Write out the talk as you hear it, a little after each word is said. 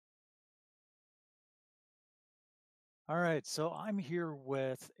All right, so I'm here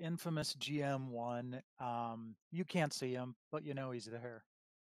with infamous GM1. You can't see him, but you know he's there.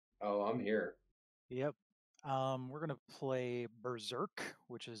 Oh, I'm here. Yep. We're gonna play Berzerk,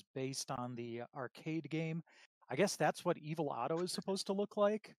 which is based on the arcade game. I guess that's what Evil Otto is supposed to look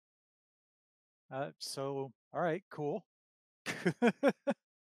like. All right, cool. Let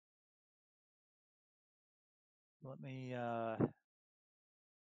me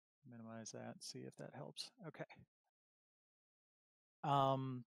minimize that, see if that helps. Okay.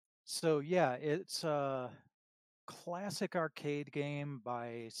 So yeah, it's a classic arcade game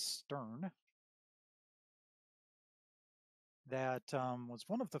by Stern that was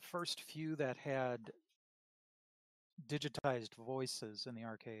one of the first few that had digitized voices in the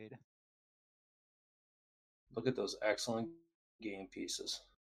arcade. Look at those excellent game pieces.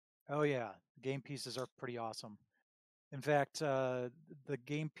 Oh yeah, game pieces are pretty awesome. In fact, the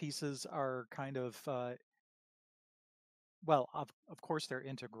game pieces are kind of well, of course they're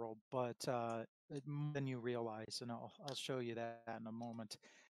integral, but more than you realize, and I'll show you that in a moment.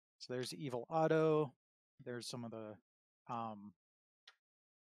 So there's Evil Otto. There's some of the um,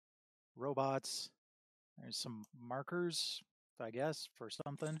 robots. There's some markers, I guess, for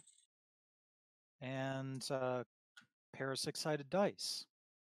something, and pair of six-sided dice.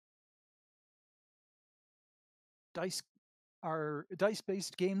 Dice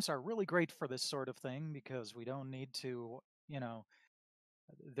dice-based games are really great for this sort of thing because we don't need to, you know,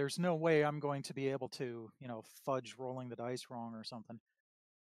 there's no way I'm going to be able to, fudge rolling the dice wrong or something.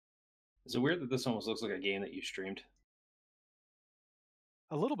 Is it weird that this almost looks like a game that you streamed?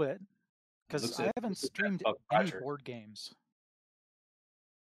 A little bit, It because looks I like, haven't looks like that streamed Buck any Rogers. board games.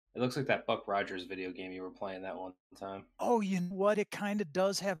 It looks like that Buck Rogers video game you were playing that one time. Oh, you know what? It kind of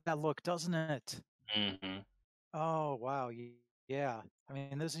does have that look, doesn't it? Mm-hmm. Oh, wow. Yeah. I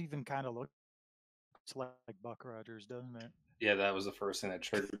mean, this even kind of looks like Buck Rogers, doesn't it? Yeah, that was the first thing that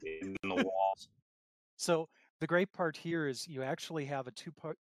triggered me in the walls. So the great part here is you actually have a two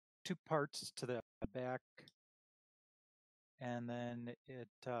parts to the back, and then it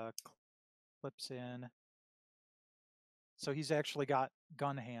clips in. So he's actually got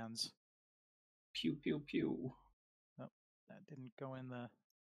gun hands. Pew pew pew. Nope, that didn't go in the.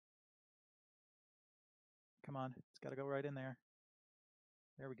 Come on, it's got to go right in there.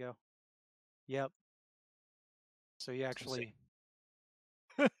 There we go. Yep. So he Let's see.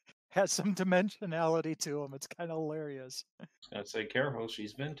 actually has some dimensionality to him. It's kind of hilarious. Gotta say careful,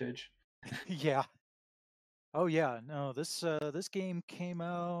 she's vintage. Yeah. Oh yeah. No, this game came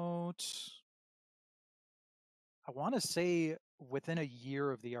out. I want to say within a year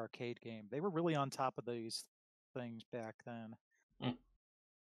of the arcade game. They were really on top of these things back then. Hmm.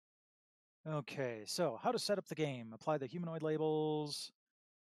 Okay, so how to set up the game. Apply the humanoid labels.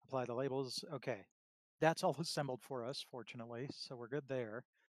 Apply the labels. Okay. That's all assembled for us, fortunately, so we're good there.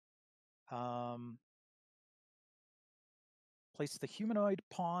 Um, place the humanoid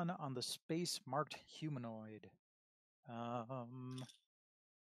pawn on the space marked humanoid. I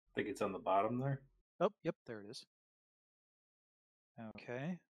think it's on the bottom there. Oh, yep, there it is.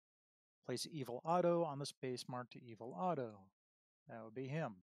 Okay. Place Evil Otto on the space marked Evil Otto. That would be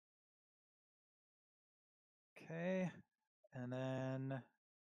him. Okay. And then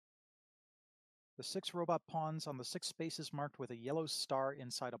the 6 robot pawns on the 6 spaces marked with a yellow star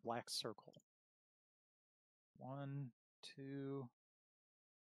inside a black circle. 1, 2,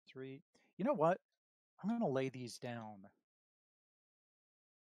 3. You know what? I'm going to lay these down.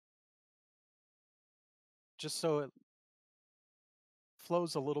 Just so it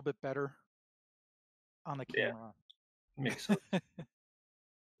flows a little bit better on the Yeah, camera. makes sense.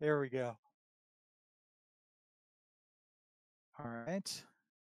 There we go. All right.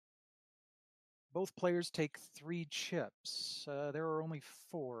 Both players take 3 chips. There are only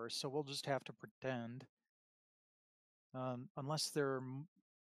 4, so we'll just have to pretend. Unless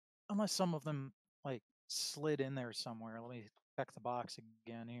some of them like slid in there somewhere. Let me check the box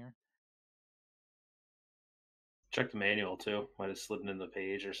again here. Check the manual too. Might have slipped in the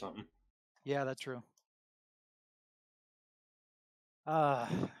page or something. Yeah, that's true.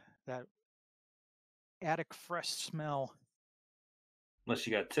 That attic fresh smell. Unless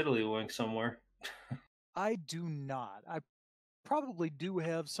you got tiddlywink somewhere. I do not. I probably do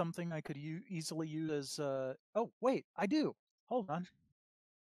have something I could easily use as. Oh, wait, I do. Hold on.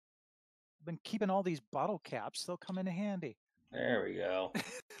 I've been keeping all these bottle caps. They'll come in handy. There we go.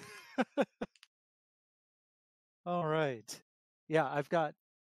 All right. Yeah, I've got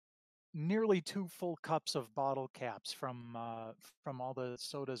nearly 2 full cups of bottle caps from all the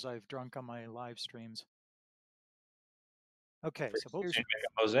sodas I've drunk on my live streams. Okay, so Pretty here's soon make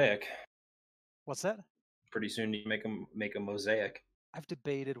a mosaic. what's that? Pretty soon you make a mosaic. I've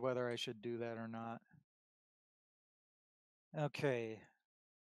debated whether I should do that or not. Okay.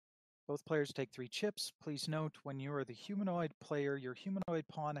 Both players take 3 chips. Please note, when you are the humanoid player, your humanoid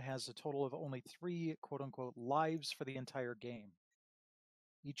pawn has a total of only 3 quote-unquote lives for the entire game.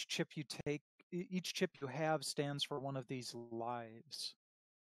 Each chip you have stands for one of these lives.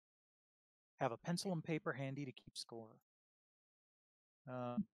 Have a pencil and paper handy to keep score.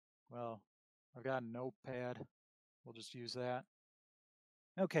 Well, I've got a notepad. We'll just use that.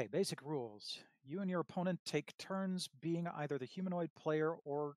 Okay, basic rules. You and your opponent take turns being either the humanoid player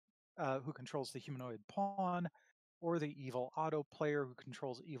or who controls the humanoid pawn, or the evil auto player who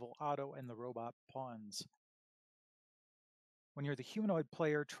controls evil auto and the robot pawns. When you're the humanoid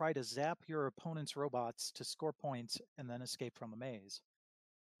player, try to zap your opponent's robots to score points and then escape from the maze.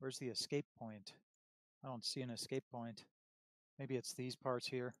 Where's the escape point? I don't see an escape point. Maybe it's these parts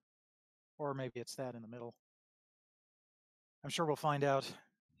here, or maybe it's that in the middle. I'm sure we'll find out.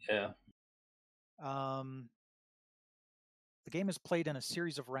 Yeah. The game is played in a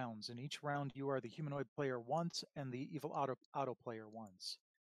series of rounds. In each round, you are the humanoid player once and the evil auto player once.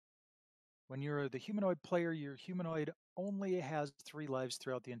 When you're the humanoid player, your humanoid only has 3 lives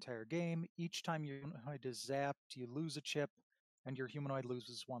throughout the entire game. Each time your humanoid is zapped, you lose a chip, and your humanoid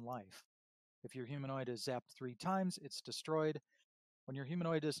loses 1 life. If your humanoid is zapped 3 times, it's destroyed. When your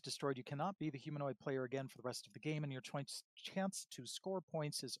humanoid is destroyed, you cannot be the humanoid player again for the rest of the game, and your chance to score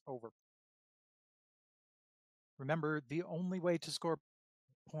points is over. Remember, the only way to score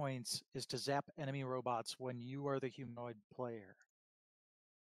points is to zap enemy robots when you are the humanoid player.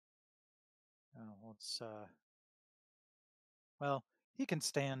 Well, he can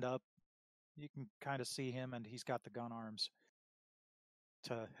stand up. You can kind of see him, and he's got the gun arms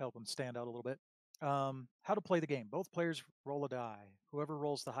to help him stand out a little bit. How to play the game. Both players roll a die. Whoever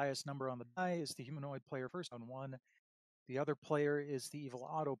rolls the highest number on the die is the humanoid player first on 1. The other player is the evil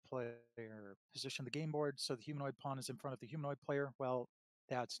auto player. Position the game board so the humanoid pawn is in front of the humanoid player. Well,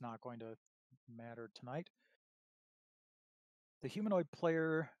 that's not going to matter tonight. The humanoid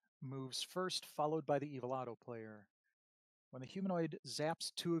player moves first, followed by the evil auto player. When the humanoid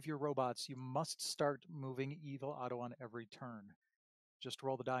zaps 2 of your robots, you must start moving evil auto on every turn. Just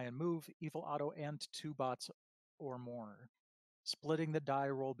roll the die and move evil auto and 2 bots or more, splitting the die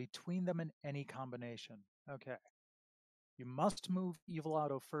roll between them in any combination. Okay. You must move evil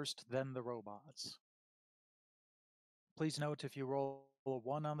auto first, then the robots. Please note, if you roll a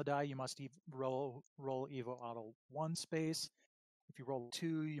 1 on the die, you must roll evil auto 1 space. If you roll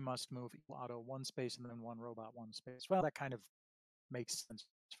 2, you must move evil auto 1 space and then 1 robot 1 space. Well, that kind of makes sense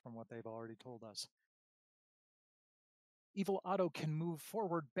from what they've already told us. Evil auto can move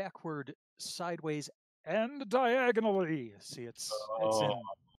forward, backward, sideways, and diagonally. See, it's Oh, in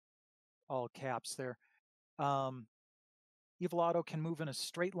all caps there. Evil auto can move in a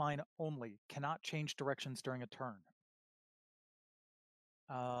straight line only, cannot change directions during a turn.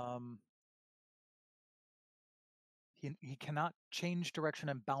 He cannot change direction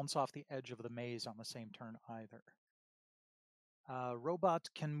and bounce off the edge of the maze on the same turn either. Robot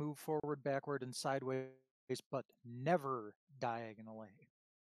can move forward, backward, and sideways, but never diagonally.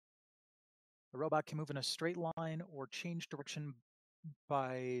 The robot can move in a straight line or change direction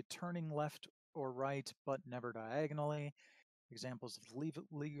by turning left or right, but never diagonally. Examples of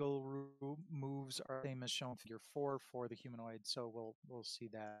legal moves are the same as shown in Figure 4 for the humanoid, so we'll see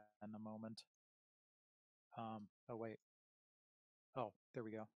that in a moment. Oh wait. Oh, there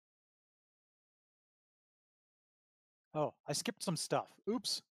we go. Oh, I skipped some stuff.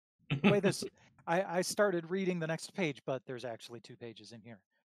 Oops. The way this, I started reading the next page, but there's actually 2 pages in here.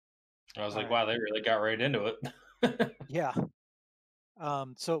 I was All like, right. wow, they really got right into it. Yeah.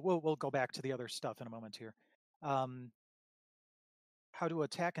 So we'll go back to the other stuff in a moment here. How to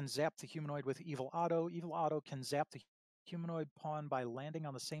attack and zap the humanoid with evil auto. Evil auto can zap the humanoid pawn by landing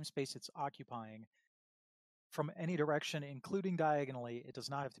on the same space it's occupying from any direction, including diagonally. It does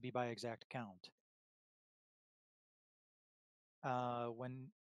not have to be by exact count. When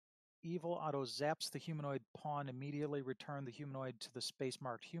evil auto zaps the humanoid pawn, immediately return the humanoid to the space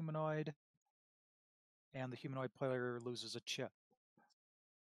marked humanoid, and the humanoid player loses a chip.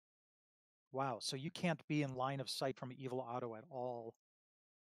 Wow, so you can't be in line of sight from evil auto at all.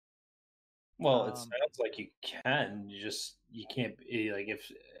 Well, it sounds like you can. You can't be like,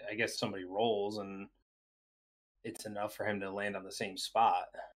 if I guess somebody rolls and it's enough for him to land on the same spot,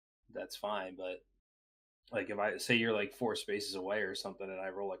 that's fine. But like if I say you're like 4 spaces away or something and I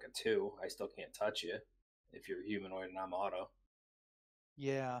roll like a 2, I still can't touch you if you're humanoid and I'm auto.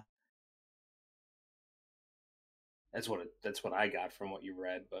 Yeah. That's what I got from what you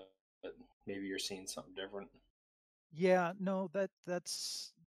read, but but maybe you're seeing something different. Yeah, no,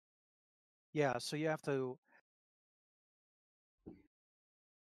 that's yeah, so you have to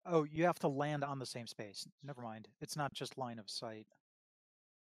oh, you have to land on the same space. Never mind. It's not just line of sight.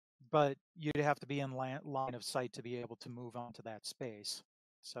 But you'd have to be in line of sight to be able to move onto that space.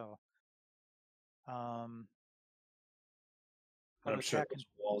 So, um, how And to I'm sure attack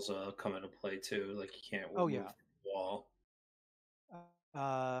those and walls come into play too. Like you can't oh move yeah, the wall.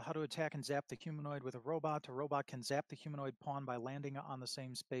 how to attack and zap the humanoid with a robot. A robot can zap the humanoid pawn by landing on the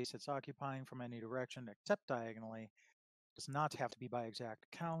same space it's occupying from any direction except diagonally. Does not have to be by exact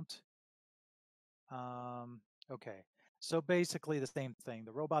count. Um, okay, so basically the same thing.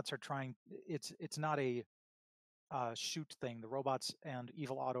 The robots are trying. It's not a shoot thing. The robots and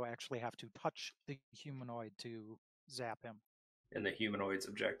Evil Otto actually have to touch the humanoid to zap him. And the humanoid's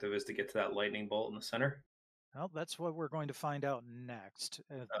objective is to get to that lightning bolt in the center. Well, that's what we're going to find out next.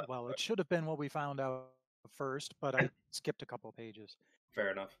 Well, Uh, it should have been what we found out first, but I skipped a couple of pages.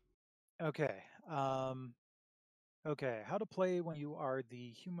 Fair enough. Okay. Okay. How to play when you are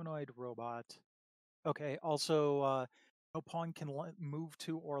the humanoid robot. Okay. Also, no pawn can move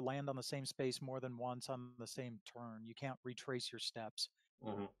to or land on the same space more than once on the same turn. You can't retrace your steps.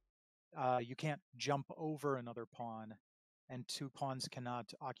 Hmm. You can't jump over another pawn, and two pawns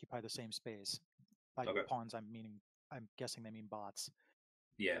cannot occupy the same space. By Okay. pawns, I'm guessing they mean bots.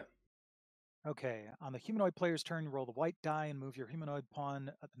 Yeah. Okay, on the humanoid player's turn, you roll the white die and move your humanoid pawn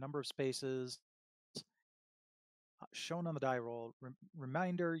at the number of spaces shown on the die roll.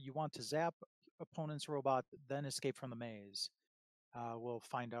 Reminder, you want to zap opponent's robot, then escape from the maze. We'll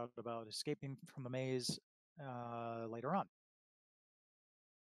find out about escaping from the maze later on.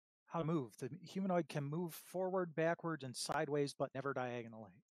 How to move. The humanoid can move forward, backwards, and sideways, but never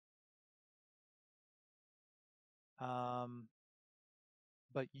diagonally. Um,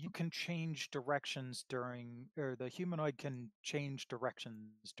 but you can change directions during, or the humanoid can change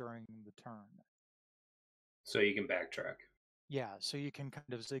directions during the turn. So you can backtrack. Yeah, so you can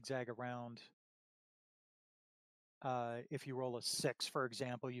kind of zigzag around. If you roll a 6, for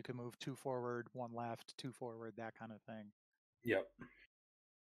example, you can move 2 forward, 1 left, 2 forward, that kind of thing. Yep.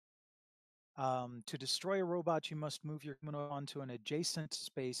 To destroy a robot, you must move your humanoid onto an adjacent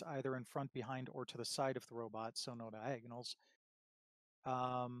space, either in front, behind, or to the side of the robot, so no diagonals.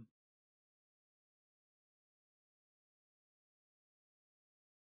 Um,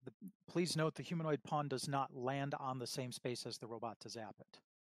 Please note the humanoid pawn does not land on the same space as the robot to zap it.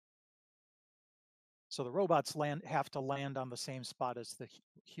 So the robots have to land on the same spot as the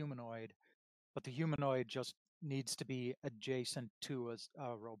humanoid, but the humanoid just needs to be adjacent to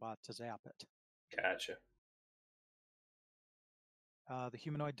a robot to zap it. Gotcha. The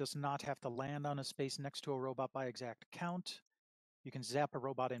humanoid does not have to land on a space next to a robot by exact count. You can zap a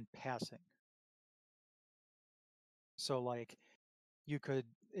robot in passing. So, like, you could,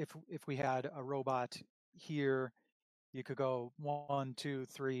 if we had a robot here, you could go 1, 2,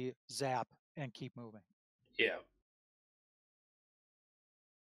 3, zap, and keep moving. Yeah.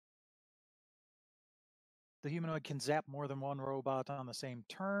 The humanoid can zap more than one robot on the same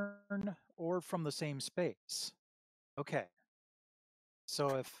turn or from the same space. Okay.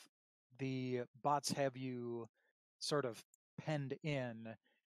 So if the bots have you sort of penned in,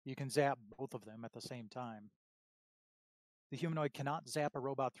 you can zap both of them at the same time. The humanoid cannot zap a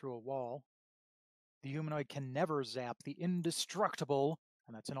robot through a wall. The humanoid can never zap the indestructible,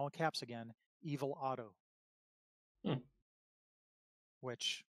 and that's in all caps again, Evil Otto, Hmm.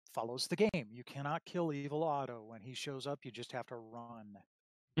 which follows the game. You cannot kill Evil Otto. When he shows up, you just have to run.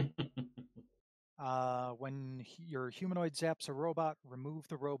 When your humanoid zaps a robot, remove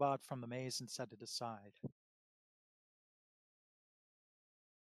the robot from the maze and set it aside.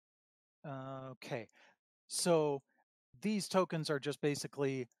 Okay, so these tokens are just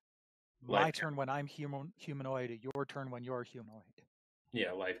basically my Life turn count. when I'm humanoid, your turn when you're humanoid.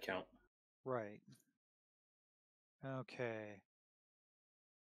 Yeah, life count. Right. Okay.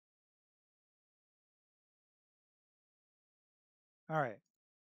 All right.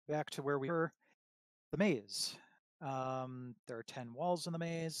 Back to where we were. The maze. There are 10 walls in the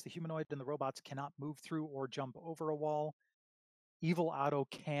maze. The humanoid and the robots cannot move through or jump over a wall. Evil Otto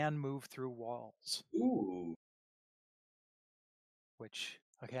can move through walls, Ooh. which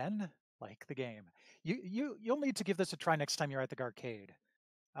again, like the game. You'll need to give this a try next time you're at the arcade.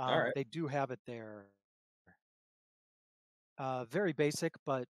 All right. They do have it there. Very basic,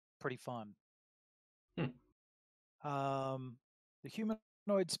 but pretty fun. Hmm. The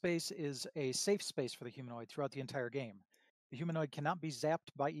humanoid space is a safe space for the humanoid throughout the entire game. The humanoid cannot be zapped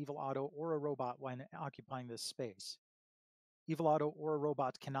by Evil Otto or a robot when occupying this space. Evil Auto or a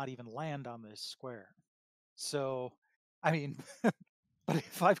robot cannot even land on this square. So, I mean, but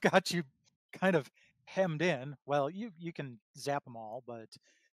if I've got you kind of hemmed in, well, you can zap them all, but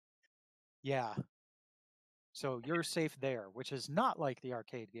yeah. So you're safe there, which is not like the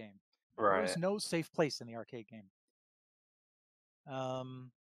arcade game. There is Right. no safe place in the arcade game.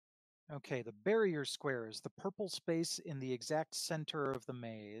 Okay, the barrier square is the purple space in the exact center of the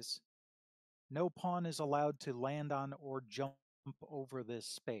maze. No pawn is allowed to land on or jump over this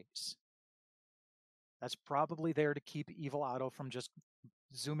space. That's probably there to keep Evil Otto from just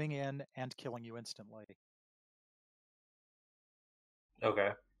zooming in and killing you instantly. Okay.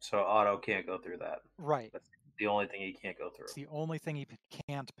 So Otto can't go through that. Right. That's the only thing he can't go through. It's the only thing he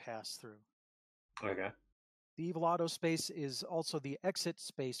can't pass through. Okay. The Evil Auto space is also the exit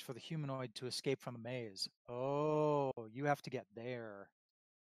space for the humanoid to escape from the maze. Oh, you have to get there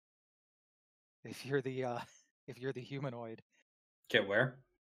if you're the if you're the humanoid. Get where?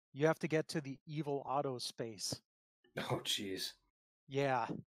 You have to get to the Evil Auto space. Oh, jeez. Yeah.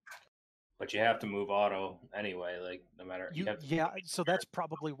 But you have to move Otto anyway. Like no matter you have to. Yeah, so that's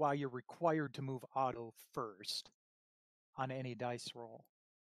probably why you're required to move Auto first on any dice roll.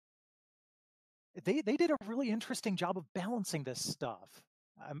 They did a really interesting job of balancing this stuff.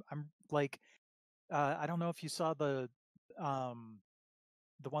 I'm like I don't know if you saw the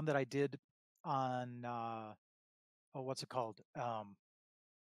one that I did on oh, what's it called?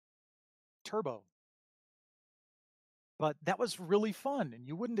 Turbo. But that was really fun, and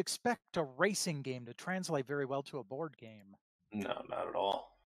you wouldn't expect a racing game to translate very well to a board game. No, not at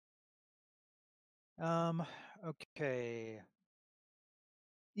all. Okay.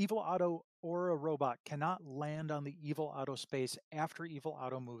 Evil Auto or a robot cannot land on the Evil Auto space after Evil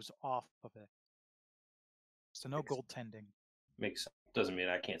Auto moves off of it. So no Makes, goaltending. makes doesn't mean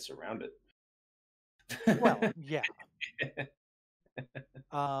I can't surround Well, it. yeah.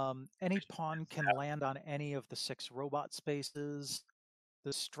 Any pawn can land on any of the 6 robot spaces.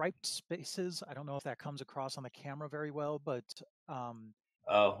 The striped spaces, I don't know if that comes across on the camera very well, but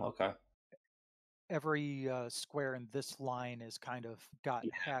Oh, okay. every square in this line is kind of got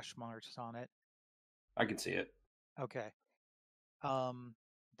Yeah, hash marks on it. I can see it. Okay.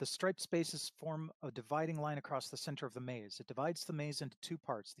 The striped spaces form a dividing line across the center of the maze. It divides the maze into 2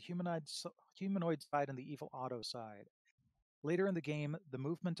 parts, the humanoid side and the Evil Auto side. Later in the game, the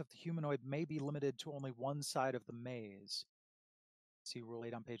movement of the humanoid may be limited to only one side of the maze. See Rule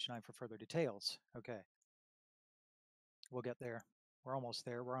 8 on page 9 for further details. Okay. We'll get there. We're almost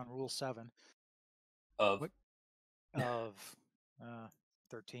there. We're on Rule 7. Of What? Of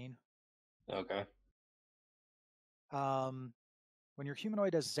 13. okay. When your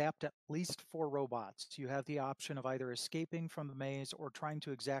humanoid has zapped at least 4 robots, you have the option of either escaping from the maze or trying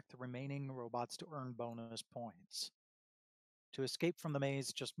to exact the remaining robots to earn bonus points. To escape from the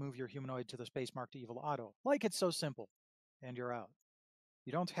maze, just move your humanoid to the space marked Evil Auto. Like it's so simple. And you're out.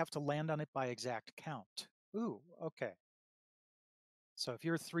 You don't have to land on it by exact count. Ooh, okay. So if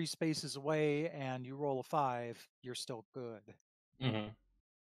you're 3 spaces away and you roll a 5, you're still good. Mm-hmm.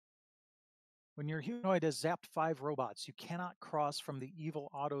 When your humanoid has zapped 5 robots, you cannot cross from the Evil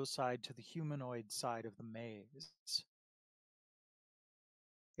Auto side to the humanoid side of the maze.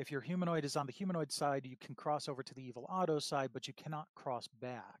 If your humanoid is on the humanoid side, you can cross over to the Evil Auto side, but you cannot cross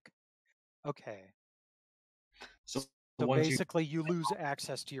back. Okay. So So once you basically, you lose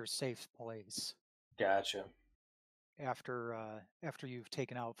access to your safe place gotcha, after you've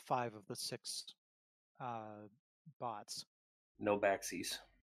taken out 5 of the 6 bots. no backsies.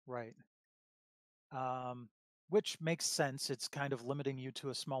 Right. Which makes sense. It's kind of limiting you to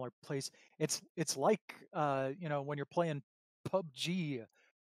a smaller place. It's like when you're playing PUBG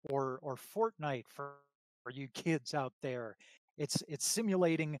or Fortnite for you kids out there. It's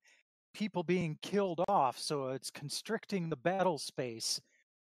simulating people being killed off, so it's constricting the battle space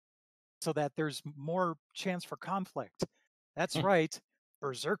so that there's more chance for conflict. That's right.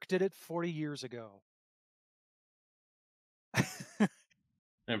 Berzerk did it 40 years ago.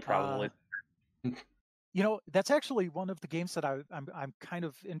 And uh, probably that's actually one of the games that I'm kind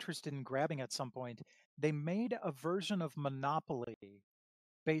of interested in grabbing at some point. They made a version of Monopoly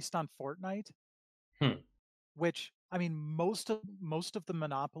based on Fortnite, hmm. which I mean most of the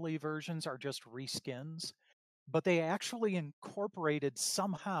Monopoly versions are just reskins, but they actually incorporated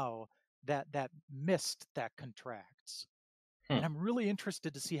somehow that mist that contracts. And Hmm. I'm really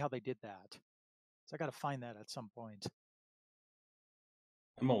interested to see how they did that. So I got to find that at some point.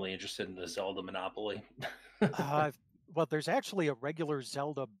 I'm only interested in the Zelda Monopoly. Uh, well, there's actually a regular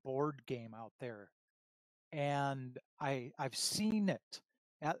Zelda board game out there, and I've seen it,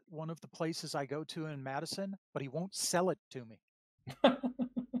 at one of the places I go to in Madison, but he won't sell it to me.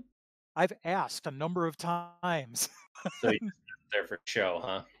 I've asked a number of times. So you're just there for show,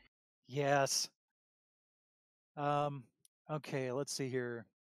 huh? Yes. Um, okay, let's see here.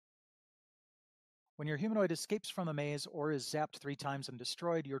 When your humanoid escapes from the maze or is zapped 3 times and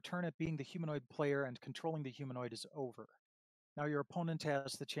destroyed, your turn at being the humanoid player and controlling the humanoid is over. Now your opponent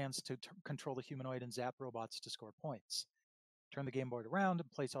has the chance to control the humanoid and zap robots to score points. Turn the game board around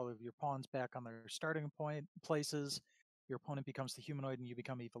and place all of your pawns back on their starting point places. Your opponent becomes the humanoid and you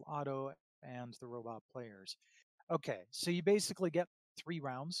become Evil Otto and the robot players. Okay, so you basically get 3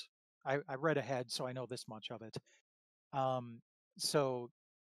 rounds. I read ahead, so I know this much of it. So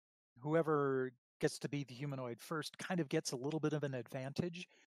whoever gets to be the humanoid first kind of gets a little bit of an advantage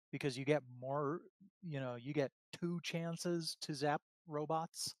because you get more, you get 2 chances to zap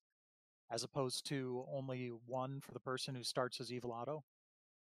robots as opposed to only one for the person who starts as Evil Otto.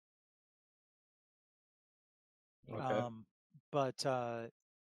 Okay. Um, but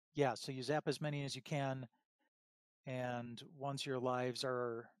yeah, so you zap as many as you can, and once your lives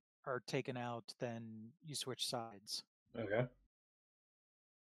are taken out, then you switch sides. Okay.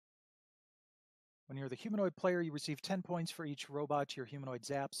 When you're the humanoid player, you receive 10 points for each robot your humanoid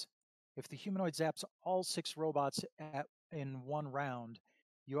zaps. If the humanoid zaps all 6 robots in one round,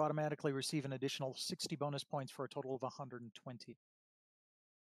 you automatically receive an additional 60 bonus points for a total of 120.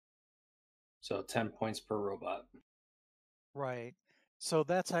 So 10 points per robot. Right. So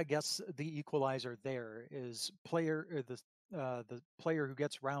that's, I guess, the equalizer there is the player who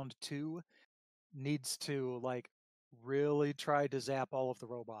gets round 2 needs to like really try to zap all of the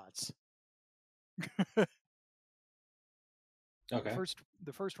robots. Okay.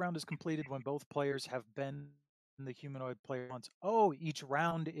 The first round is completed when both players have been the humanoid player once. Oh, each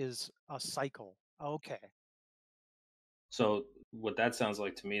round is a cycle. Okay. So what that sounds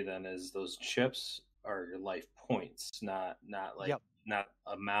like to me then is those chips are your life points, not like Yep. not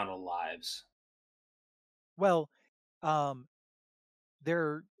amount of lives. Well, um,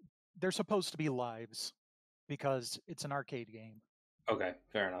 they're they're supposed to be lives because it's an arcade game. Okay,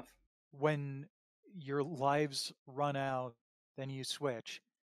 fair enough. When your lives run out, then you switch.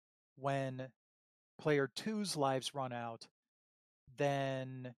 When player two's lives run out,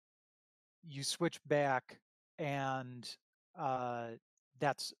 then you switch back, and uh,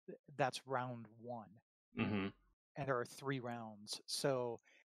 that's that's round one. Hmm. And there are 3 rounds. So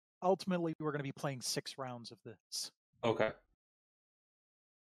ultimately, we're going to be playing 6 rounds of this. Okay.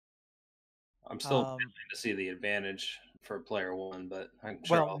 I'm still Um, failing to see the advantage for player one, but I'm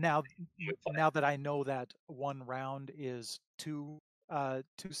sure well, I'll you play. now that I know that one round is two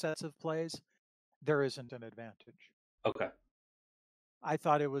sets of plays, there isn't an advantage. Okay. I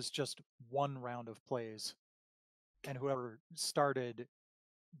thought it was just one round of plays, and whoever started,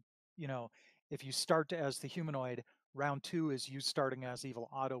 you know, if you start as the humanoid, round 2 is you starting as Evil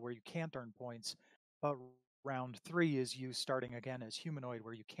Otto, where you can't earn points, but round 3 is you starting again as humanoid,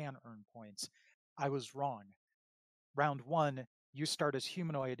 where you can earn points. I was wrong. Round 1, you start as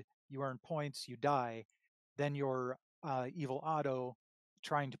humanoid, you earn points, you die, then you're Evil Otto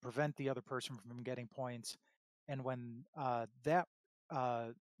trying to prevent the other person from getting points, and when that uh,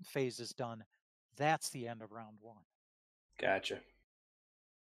 phase is done, that's the end of round 1. Gotcha.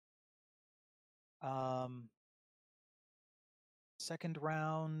 Um, Second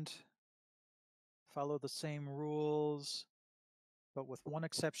round, follow the same rules, but with one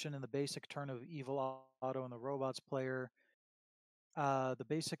exception in the basic turn of Evil Otto and the Robots player. The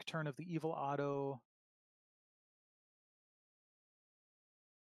basic turn of the Evil Otto.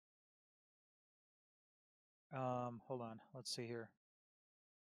 Hold on, let's see here.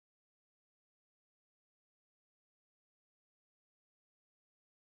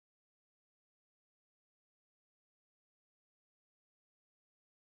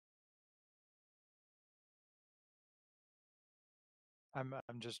 I'm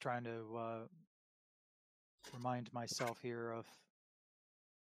just trying to remind myself here of.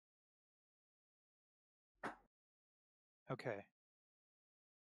 Okay.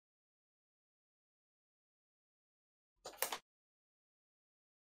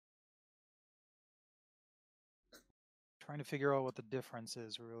 Trying to figure out what the difference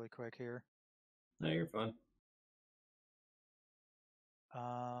is really quick here. No, you're fine.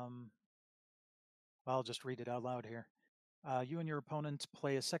 Um, I'll just read it out loud here. You and your opponent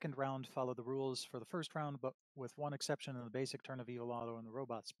play a second round, follow the rules for the first round, but with one exception in the basic turn of Evil Otto and the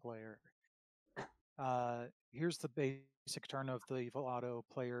Robots player. Here's the basic turn of the Evil Otto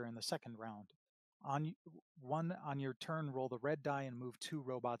player in the second round. On your turn, roll the red die and move 2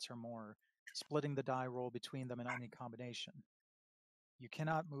 robots or more, splitting the die roll between them in any combination. You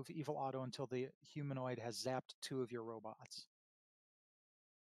cannot move Evil Otto until the humanoid has zapped 2 of your robots.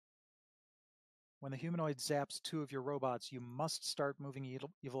 When the humanoid zaps 2 of your robots, you must start moving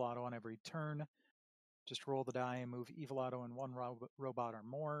Evil Otto on every turn. Just roll the die and move Evil Otto and 1 robot or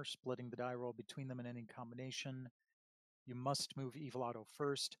more, splitting the die roll between them in any combination. You must move Evil Otto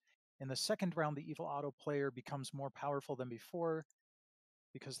first. In the second round, the Evil Otto player becomes more powerful than before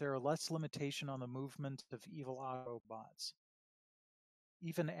because there are less limitation on the movement of Evil Otto robots.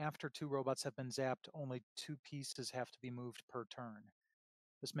 Even after 2 robots have been zapped, only 2 pieces have to be moved per turn.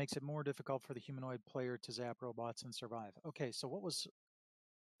 This makes it more difficult for the humanoid player to zap robots and survive. Okay, so what was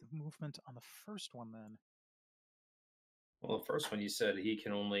the movement on the first one then? Well, the first one you said he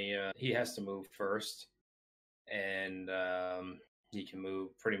can only he has to move first, and he can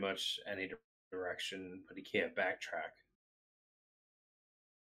move pretty much any direction, but he can't backtrack.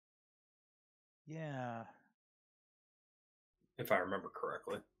 Yeah. If I remember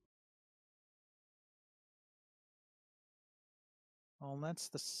correctly. Well, that's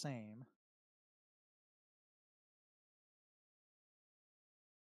the same.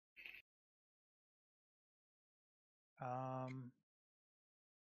 Um,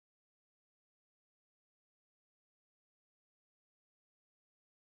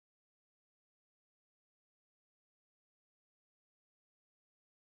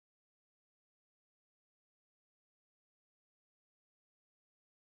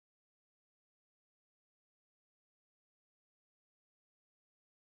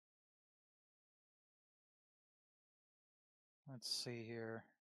 let's see here.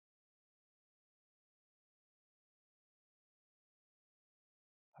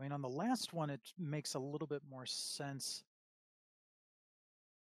 I mean, on the last one, it makes a little bit more sense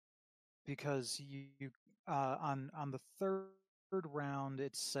because on the third round,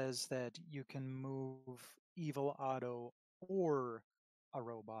 it says that you can move Evil Otto or a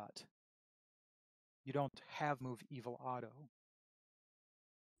robot. You don't have move Evil Otto.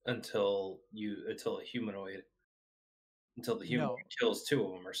 Until a humanoid until the humanoid No, kills 2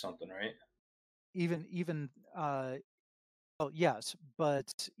 of them or something, right? even well, yes,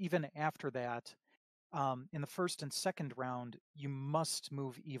 but even after that, in the first and second round, you must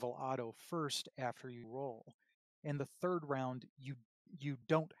move Evil Otto first after you roll. In the third round, you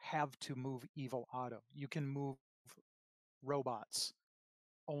don't have to move Evil Otto. You can move robots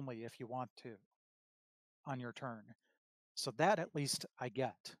only if you want to on your turn. So that at least I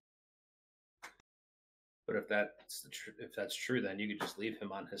get. But if that's true, then you could just leave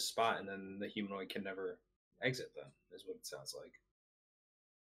him on his spot, and then the humanoid can never exit. Then is what it sounds like.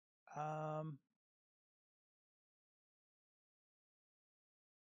 Um,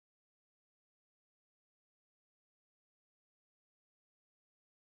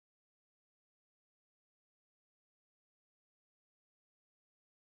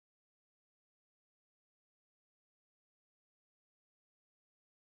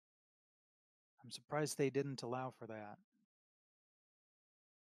 I'm surprised they didn't allow for that.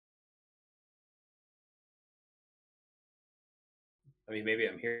 I mean, maybe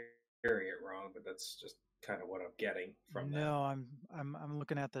I'm hearing it wrong, but that's just kind of what I'm getting from that. No, I'm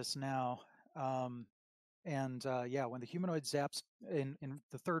looking at this now. Um, And yeah, when the humanoid zaps in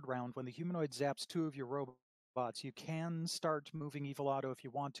the third round, when the humanoid zaps 2 of your robots, you can start moving Evil Otto if you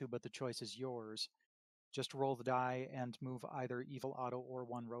want to, but the choice is yours. Just roll the die and move either Evil Otto or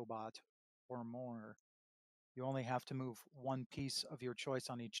 1 robot or more. You only have to move 1 piece of your choice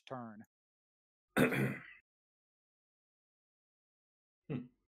on each turn. Hmm.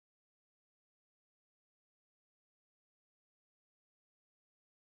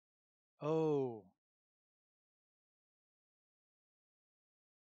 Oh,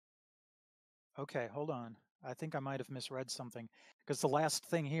 okay, hold on. I think I might have misread something because the last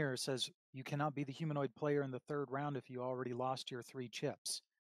thing here says you cannot be the humanoid player in the third round if you already lost your 3 chips.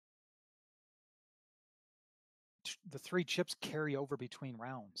 The 3 chips carry over between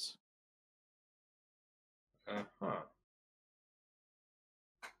rounds. Uh-huh.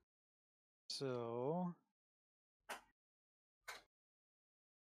 So,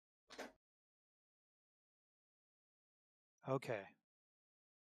 okay.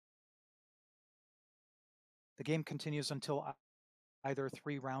 The game continues until either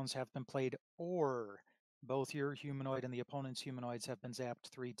 3 rounds have been played or both your humanoid and the opponent's humanoids have been zapped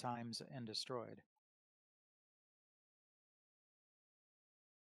 3 times and destroyed.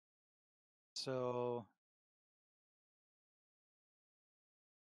 So,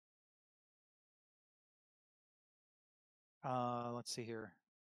 let's see here.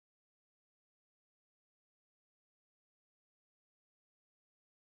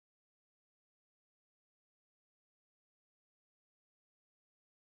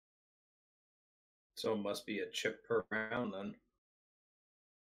 So it must be a chip per round then.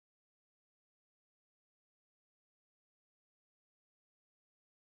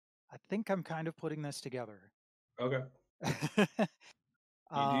 I think I'm kind of putting this together. Okay.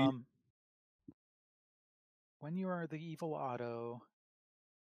 You do. um, when you are the evil auto,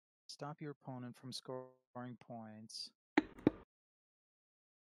 stop your opponent from scoring points.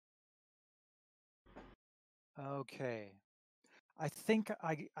 Okay. I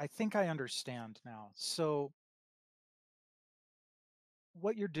think I understand now. So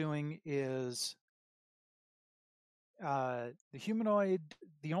what you're doing is the humanoid.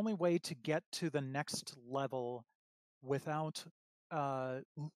 The only way to get to the next level without,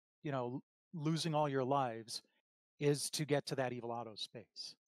 you know, losing all your lives is to get to that evil auto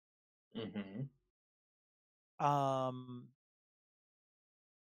space. Mm-hmm. Um,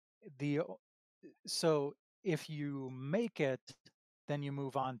 the so if you make it, then you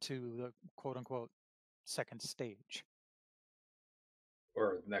move on to the quote unquote second stage,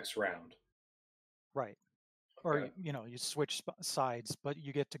 Or the next round. right? Or Okay. you switch sides, but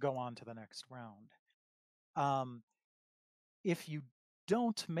you get to go on to the next round. Um, if you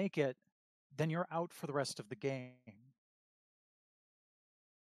don't make it, then you're out for the rest of the game.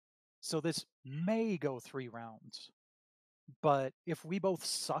 So this may go 3 rounds, but if we both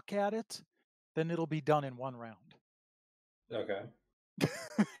suck at it, then it'll be done in 1 round. Okay.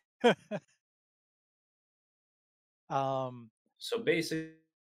 um, So basically,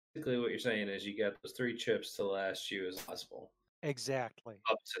 what you're saying is you got those three chips to last you as possible, exactly.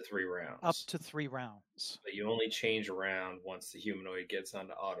 up to three Up rounds. to 3 rounds. But you only change around once the humanoid gets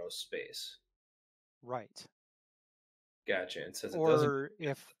onto auto space. Right. Gotcha. And since it doesn't go Or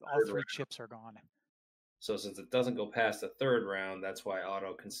past if the all third three round, chips are gone. so since it doesn't go past the third round, that's why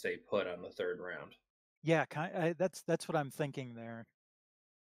auto can stay put on the third round. Yeah, that's what I'm thinking there.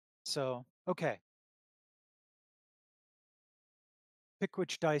 So, okay. Pick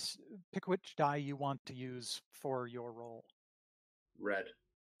which die you want to use for your roll. Red.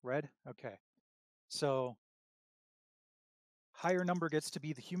 Red? Okay. So, higher number gets to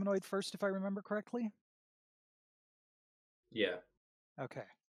be the humanoid first, if I remember correctly. Yeah. Okay.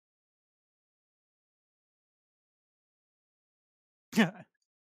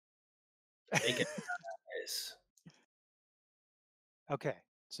 Make it nice. Okay.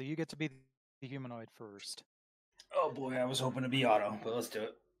 So you get to be the humanoid first. Oh boy, I was hoping to be auto, but let's do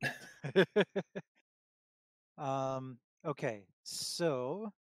it. Okay.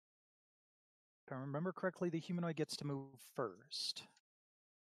 So, if I remember correctly, the humanoid gets to move first.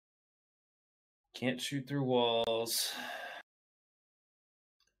 Can't shoot through walls.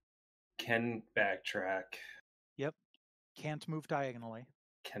 Can backtrack. Yep. Can't move diagonally.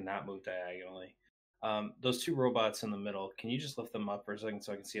 Cannot move diagonally. Those two robots in the middle, can you just lift them up for a second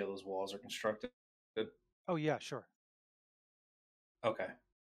so I can see how those walls are constructed? Oh, yeah, sure. Okay.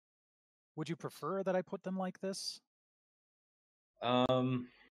 Would you prefer that I put them like this? Um,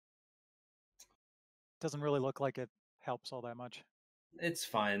 Doesn't really look like it helps all that much. it's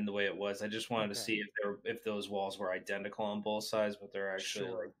fine the way it was. I just wanted to Okay. see if those walls were identical on both sides, but they're actually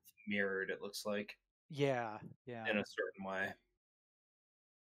like Sure. mirrored. It looks like Yeah, yeah. in a certain way.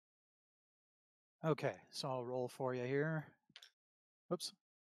 Okay, so I'll roll for you here. Oops.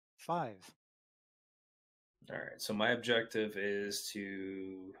 5. All right. So my objective is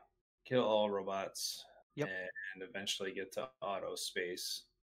to kill all robots Yep, and eventually get to auto space.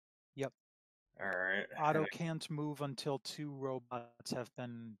 yep. All right. And Otto can't move until 2 robots have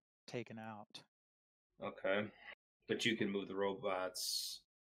been taken out. okay, but you can move the robots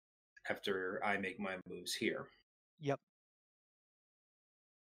after I make my moves here. Yep.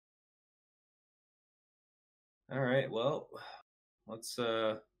 All right. Well, let's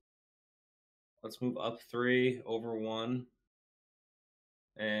uh let's move up three, over one,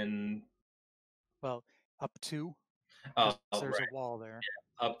 and Well, up 2 oh, because there's a right, wall there.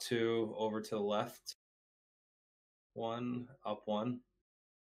 up two, over to the left, one, up one,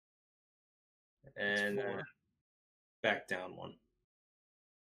 That's and 4. back down one.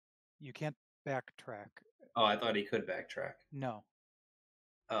 You can't backtrack. Oh, I thought he could backtrack. No.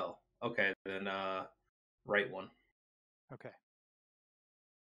 Oh, okay, then right one. Okay.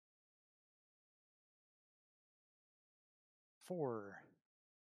 4.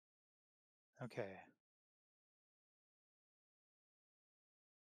 Okay.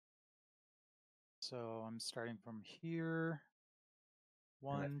 So I'm starting from here.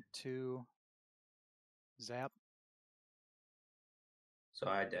 And 1, 2, zap. so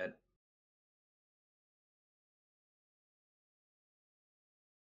I did.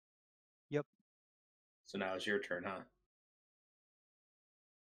 Yep. So now it's your turn, huh?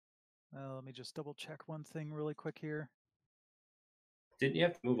 Let me just double check one thing really quick here. Didn't you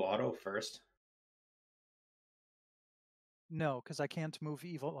have to move auto first? No, because I can't move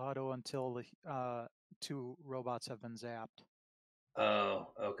Evil Auto until the two robots have been zapped. Oh,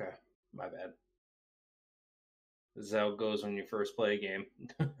 okay. My bad. This is how it goes when you first play a game.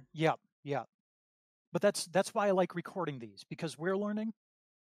 Yep, yep. But that's why I like recording these, because we're learning,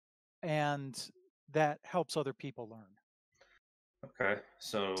 and that helps other people learn. Okay,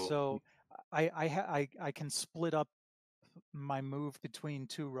 so So I can split up my move between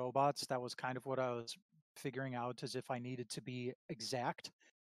two robots. That was kind of what I was figuring out, as if I needed to be exact.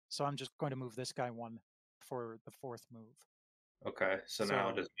 So I'm just going to move this guy one for the fourth move. so now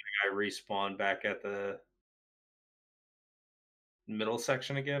So does the guy respawn back at the middle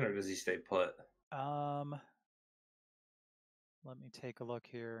section again, or does he stay put? um, let me take a look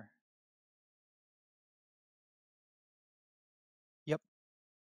here. Yep.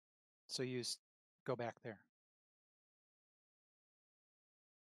 So go back there.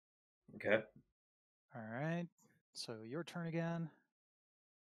 Okay, All right. So your turn again.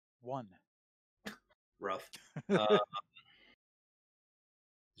 One. rough. Uh,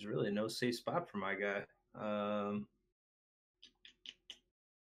 there's really no safe spot for my guy.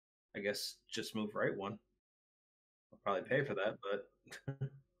 I guess just move right one. I'll probably pay for that, but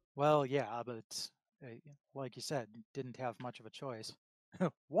Well, yeah, but like you said, didn't have much of a choice.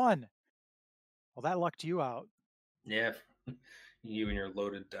 One. Well, that lucked you out. yeah, you and your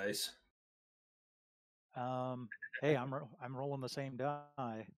loaded dice. Um, hey, I'm rolling the same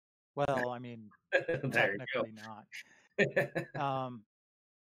die. Well, I mean, There you technically not. go. Um,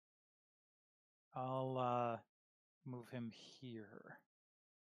 I'll move him here.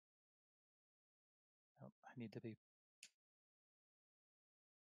 Oh, I need to be.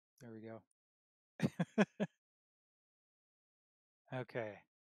 There we go. Okay.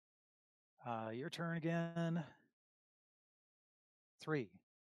 Your turn again. Three.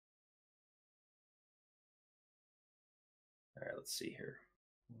 All right, let's see here.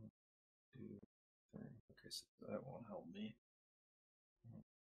 1, 2, 3. Okay, so that won't help me. 1,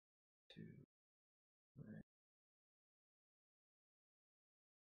 2, 3.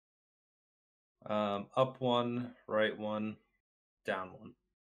 Up one, right one, down one.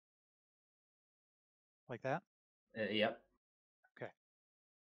 Like that. Yep. Okay.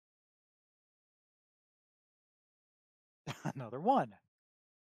 Another one.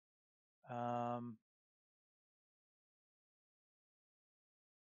 Um,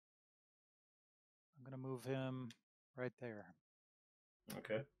 I'm gonna move him right there.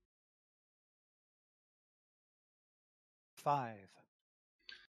 Okay. Five.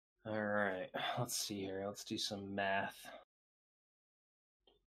 All right. Let's see here. Let's do some math.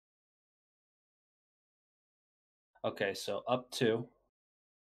 Okay, so up two,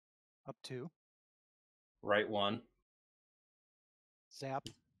 Up two. right one. Zap.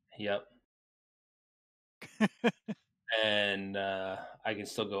 Yep. And I can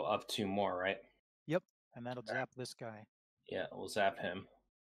still go up two more, right? Yep. And that'll zap this guy. Yeah, we'll zap him.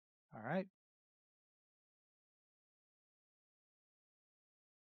 All right.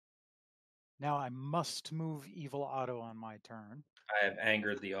 Now I must move Evil Auto on my turn. I have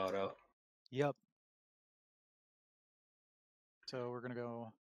angered the auto. Yep. So we're gonna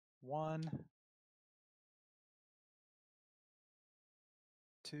go 1,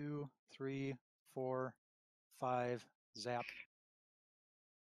 2, 3, 4, 5. Zap.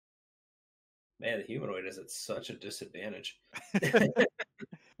 Man, the humanoid is at such a disadvantage.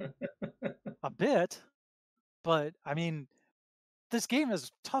 A bit, but I mean, this game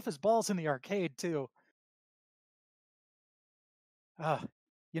is tough as balls in the arcade too. Uh,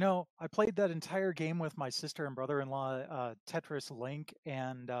 I played that entire game with my sister and brother-in-law, Tetris Link,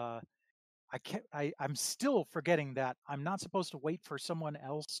 and I'm still forgetting that I'm not supposed to wait for someone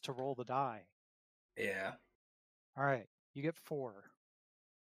else to roll the die. Yeah. All right, you get 4.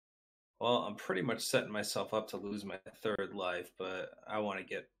 Well, I'm pretty much setting myself up to lose my third life, but I want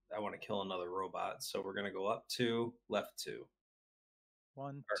to kill another robot. So we're gonna go up two, left two.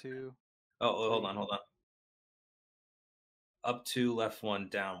 1, Or- 2, oh, hold 3, on, hold on. Up two, left one,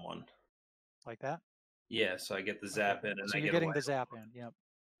 down one. like that. Yeah, so I get the Okay, zap in and so I you're get away. getting the zap in. Yep.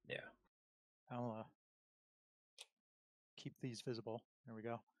 Yeah. I'll keep these visible. There we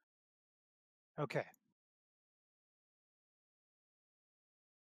go. Okay.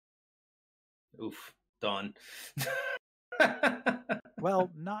 Oof. Done.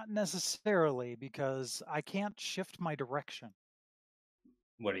 Well, not necessarily, because I can't shift my direction.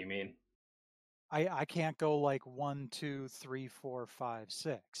 What do you mean? I can't go like 1, 2, 3, 4, 5,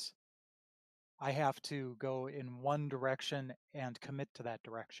 6. I have to go in one direction and commit to that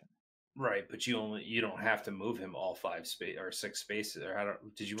direction. Right, but you don't have to move him all 5 space or 6 spaces, or how do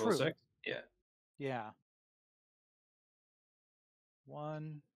did you roll True. 6? Yeah. Yeah.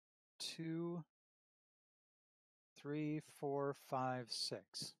 1, 2, 3, 4, 5,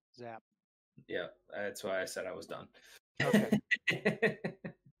 6. Zap. Yeah, that's why I said I was done. Okay. I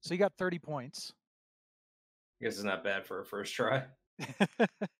So you got 30 points. guess it's not bad for a first try.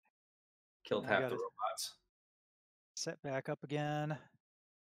 Killed I half got the to robots. set back up again.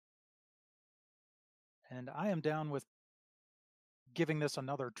 And I am down with giving this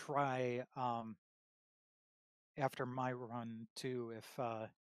another try after my run too,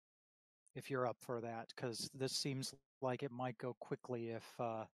 if you're up for that, because this seems like it might go quickly if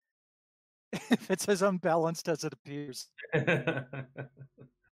if it's as unbalanced as it appears.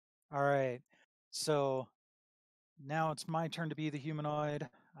 All right, so now it's my turn to be the humanoid.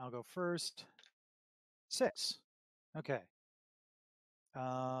 I'll go first. 6. Okay.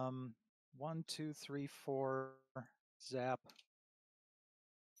 1, 2, 3, 4. Zap.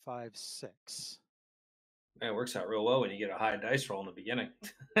 5, 6. Man, it works out real well when you get a high dice roll in the beginning.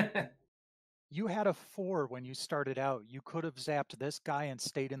 You had a 4 when you started out. You could have zapped this guy and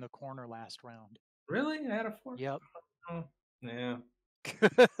stayed in the corner last round. Really? I had a 4? Yep. Oh, yeah. Yeah,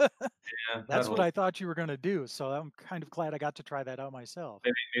 that That's what holds. I thought you were going to do. So I'm kind of glad I got to try that out myself.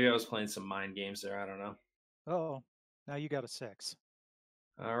 Maybe I was playing some mind games there, I don't know. Oh, now you got a 6.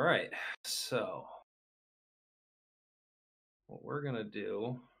 All right. So, what we're going to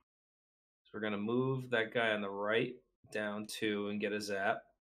do is we're going to move that guy on the right down 2 and get a zap,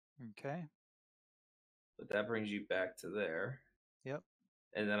 Okay. but that brings you back to there. Yep.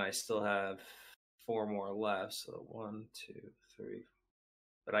 And then I still have 4 more left. So 1, 2, 3.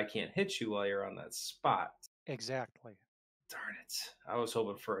 But I can't hit you while you're on that spot. Exactly. Darn it. I was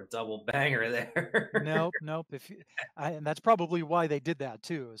hoping for a double banger there. Nope. Nope. And that's probably why they did that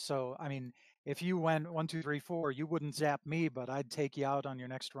too. So, I mean, if you went 1, 2, 3, 4, you wouldn't zap me, but I'd take you out on your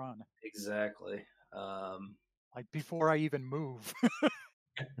next run, Exactly. like before I even move.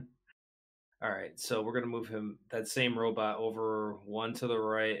 All right. So we're going to move him, that same robot, over 1 to the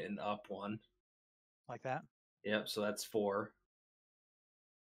right and up 1. Like that. Yep. So that's 4.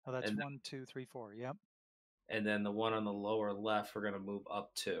 Oh, that's And 1, 2, 3, 4. Yep. and then the one on the lower left, we're going to move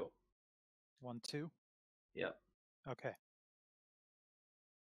up 2. 1, 2. Yep. Okay.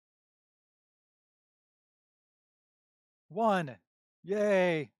 1.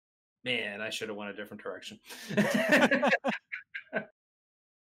 Yay. Man, I should have went a different direction.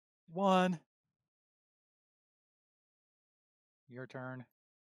 1. Your turn.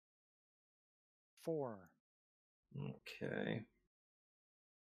 4. Okay.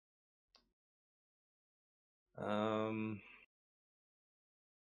 Um,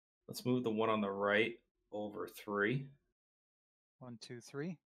 let's move the one on the right over 3, 1, 2,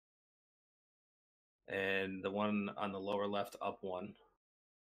 3. and the one on the lower left up 1.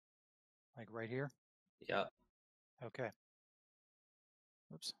 Like right here. Yep. Okay.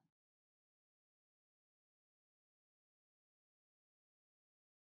 Oops.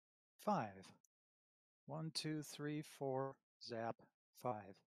 5. 1, 2, 3, 4. Zap. 5.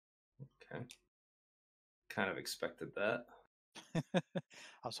 Okay. Kind of expected that. I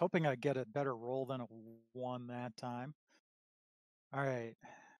was hoping I'd get a better roll than a 1 that time. All right.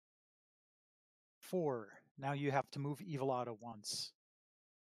 4. Now you have to move evil out at once.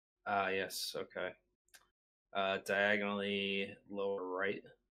 Yes. Okay. Diagonally lower right.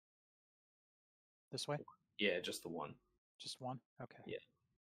 This way? Yeah, just the one. Just 1? Okay. Yeah.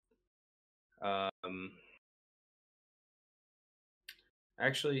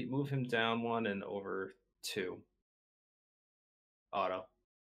 Actually, move him down 1 and over 2. Auto.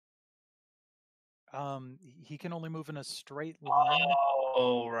 He can only move in a straight line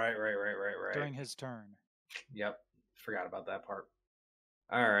Oh, right. during his turn. Yep. Forgot about that part.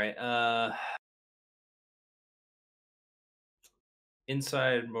 All right.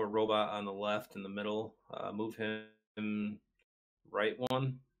 Inside robot on the left in the middle. Move him right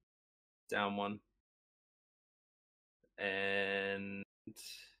 1, down 1, and You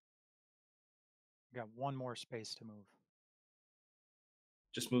got 1 more space to move.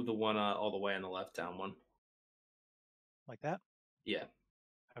 just move the one all the way on the left, down 1. Like that? Yeah.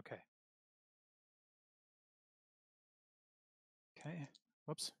 Okay. Okay.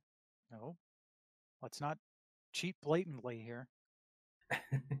 Whoops. No. Let's not cheat blatantly here.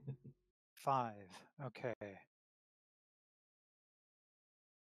 5. Okay.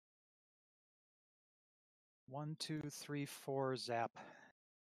 1, 2, 3, 4. Zap.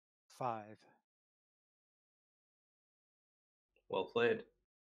 5. Well played.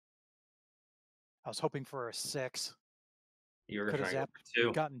 I was hoping for a 6. You were Could have trying to go zapped, for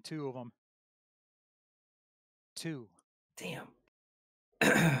two. gotten two of them. Two. Damn.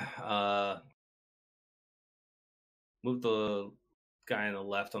 Move the guy on the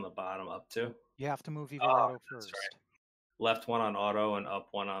left on the bottom up two. You have to move evil Oh, auto that's first. right. Left one on auto and up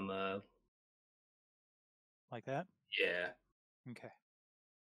one on the. Like that? Yeah. Okay.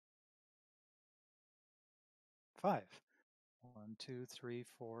 5. 1, 2, 3,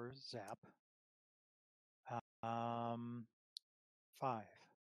 4, zap. 5.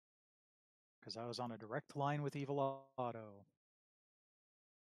 Because I was on a direct line with evil auto.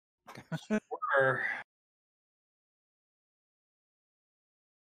 Sure.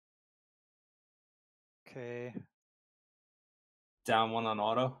 Okay. Down one on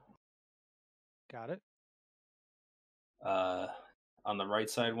auto. Got it. Uh, on the right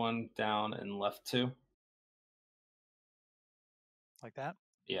side one, down and left two. Like that?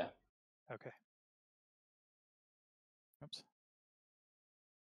 Yeah. Okay. Oops.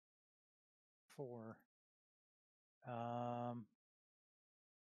 4.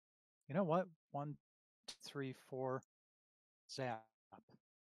 You know what? 1, 2, 3, 4, zap.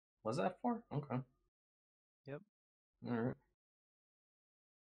 Was that four? Okay. Yep. All right.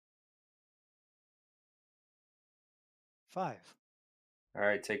 5. All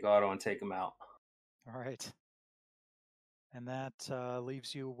right. Take auto and take him out. All right. And that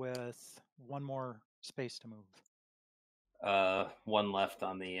leaves you with one more space to move. One left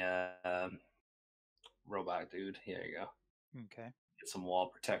on the robot dude. Here you go. Okay. Get some wall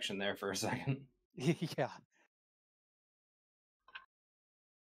protection there for a second. Yeah.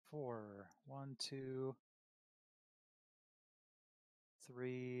 4. 1, 2,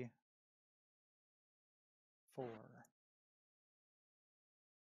 3, 4.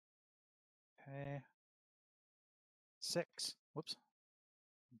 Okay. 6. Whoops.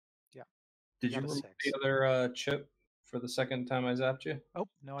 Yeah. Did you Got a remove 6. the other chip for the second time I zapped you? Oh,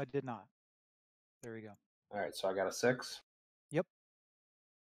 no, I did not. There we go. All right. So I got a 6. Yep.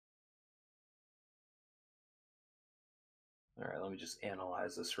 All right. Let me just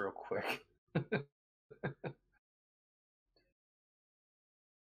analyze this real quick.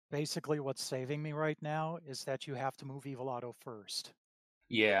 Basically, what's saving me right now is that you have to move evil auto first.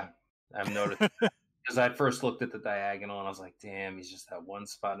 Yeah. I've noticed. Because I first looked at the diagonal and I was like, damn, he's just that one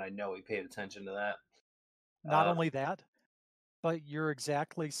spot. And I know he paid attention to that. Not only that, but you're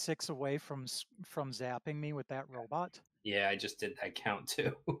exactly 6 away from zapping me with that robot. Yeah, I just did that count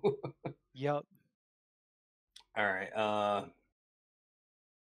too. Yep. All right.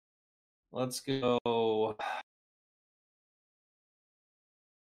 Let's go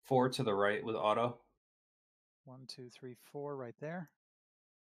 4 to the right with auto 1, 2, 3, 4 right there.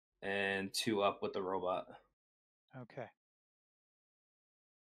 and 2 up with the robot. Okay.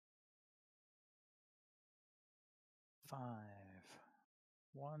 5.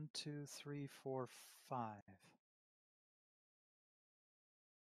 1, 2, 3, 4, 5.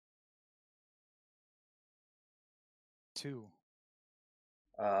 2.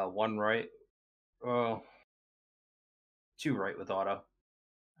 One right. Oh, 2 right with auto.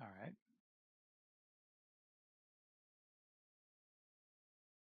 All right.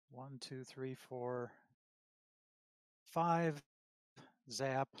 1, 2, 3, 4, 5.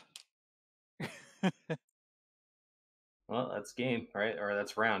 Zap. Well, that's game, right? Or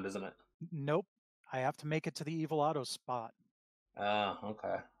that's round, isn't it? Nope. I have to make it to the evil auto spot.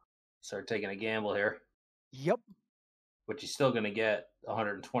 Okay. Start taking a gamble here. Yep. But you're still going to get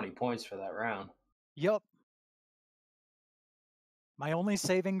 120 points for that round. Yep. My only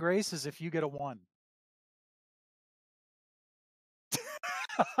saving grace is if you get a 1.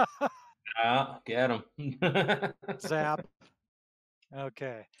 Get him. Zap.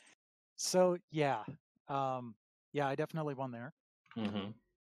 Okay. So yeah. Yeah, I definitely won there. Mm-hmm.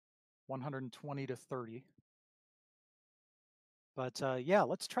 120 to 30. But yeah,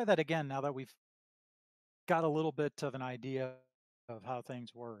 let's try that again now that we've got a little bit of an idea of how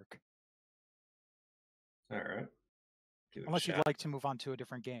things work. All right. Give it a Unless you'd shot. like to move on to a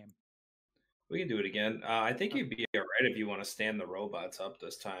different game. We can do it again. I think you'd be all right if you want to stand the robots up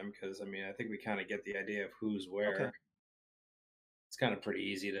this time, because I mean, I think we kind of get the idea of who's Okay. where. It's kind of pretty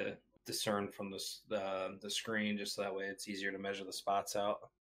easy to discern from the screen, just so that way it's easier to measure the spots out.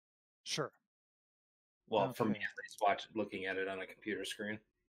 Sure. Well, for me Okay. at least, looking at it on a computer screen.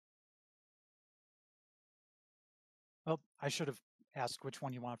 Well, I should have asked which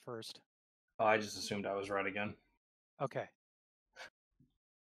one you want first. Oh, I just assumed I was right again. Okay.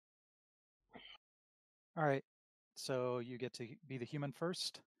 All right. So you get to be the human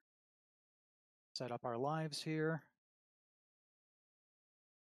first. Set up our lives here.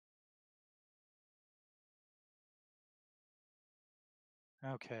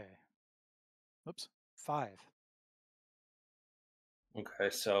 Okay. Oops. 5. Okay,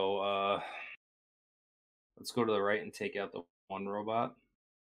 so let's go to the right and take out the one robot.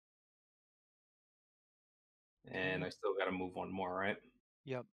 And Okay. I still got to move one more, right?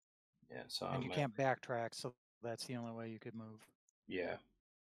 Yep. Yeah, so And you I'm at, can't backtrack, so that's the only way you could move. yeah.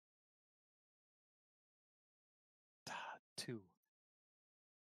 2.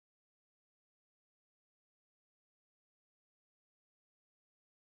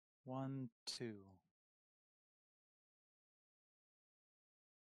 1, 2.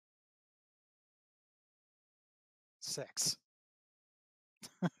 6.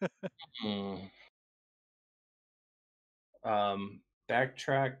 Hmm.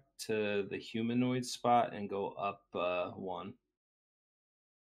 Backtrack to the humanoid spot and go up one.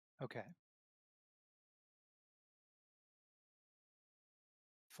 Okay.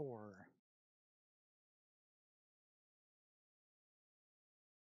 4.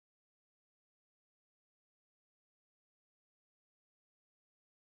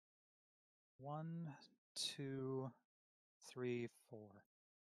 1, 2, 3, 4.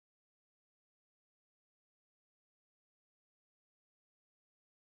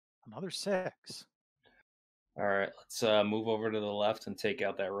 Another 6. All right, let's move over to the left and take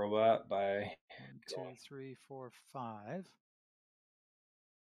out that robot by 1, going. 2, 3, 4, 5.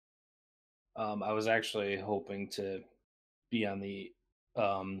 I was actually hoping to be on the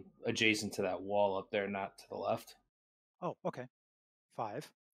adjacent to that wall up there, not to the left. Oh, okay. 5.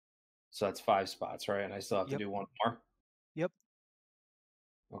 So that's 5 spots, right? And I still have to Yep. do one more. Yep.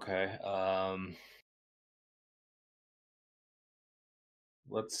 Okay.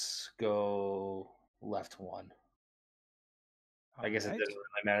 Let's go left one. All I guess it right. didn't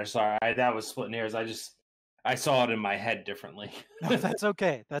really matter. Sorry, that was splitting hairs. I saw it in my head differently. No, that's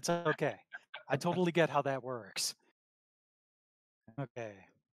okay. That's okay. I totally get how that works. Okay.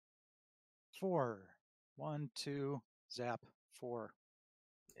 4. 1, 2, zap, 4.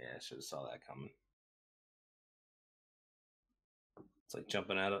 Yeah, I should have saw that coming. It's like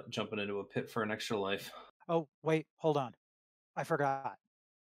jumping into a pit for an extra life. Oh, wait, hold on. I forgot.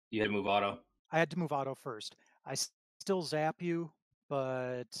 You had to move auto. I had to move auto first. I still zap you,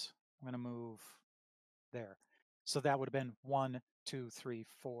 but I'm going to move there. So that would have been 1, 2, 3,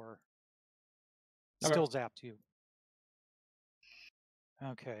 4. Okay. Still zapped you.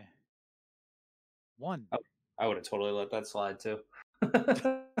 Okay. 1. I would have totally let that slide too.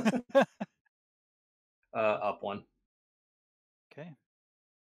 Up one. Okay.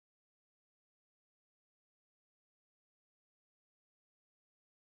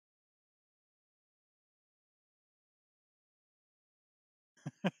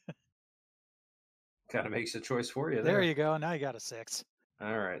 Kind of makes a choice for you There there. you go. Now you got a 6.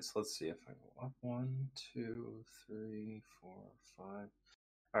 All right, so let's see if I go up 1, 2, 3, 4, 5.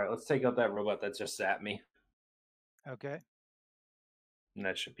 All right, let's take out that robot that just zapped me, Okay. and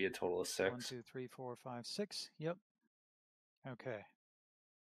that should be a total of 1, 6. 2, 3, 4, 5, 6. Yep. Okay.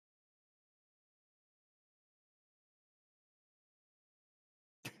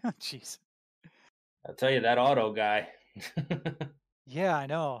 Jeez. I'll tell you that auto guy. Yeah, I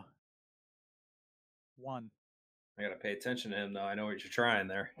know. 1. I gotta pay attention to him though. I know what you're trying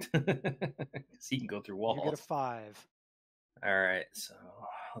there, because he can go through You get a walls. 5. All right, so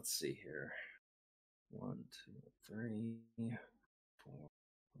let's see here. 1, 2, 3, 4.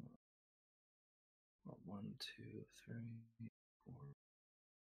 1, 2, 3, 4.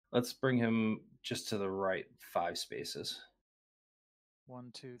 Let's bring him just to the right 5 spaces.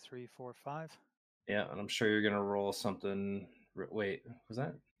 1, 2, 3, 4, 5. Yeah, and I'm sure you're gonna roll something. Wait, was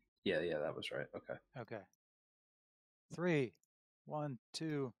that? Yeah, that was right. Okay. Okay. 3. 1,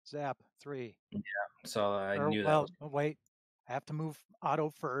 2, zap, 3. So I Or, knew that was well, wait. I have to move auto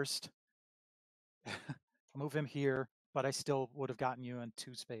first. I'll move him here, but I still would have gotten you in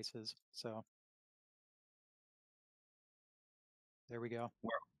 2 spaces. So there we go.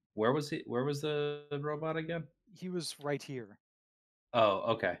 where was he? Where was the robot again? He was right here. Oh,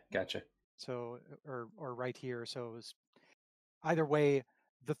 okay, gotcha. So, or right here. So it was either way.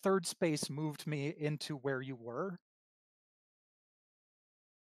 The third space moved me into where you were.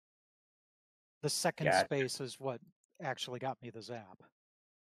 The second Gotcha. space is what actually got me the zap.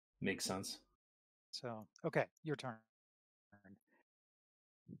 Makes sense. So, okay, your turn.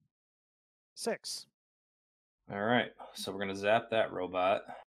 6. All right, so we're gonna zap that robot.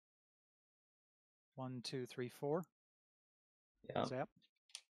 1, 2, 3, 4. Yeah, Zap.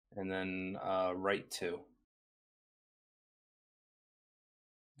 and then right 2.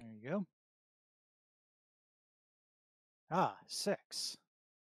 There you go. Ah, 6.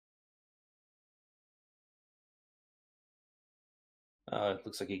 It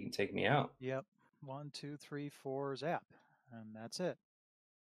looks like he can take me out. Yep. 1, 2, 3, 4, zap. And that's it.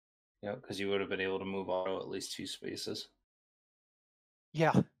 Yeah, because you would have been able to move auto at least 2 spaces.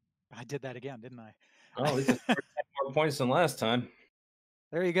 Yeah. I did that again, didn't I? Oh, at least I scored 10 more points than last time.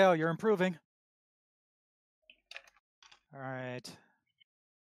 There you go. You're improving. All right.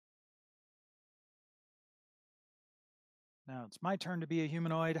 Now it's my turn to be a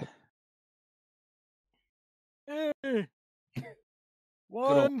humanoid. Hey, Good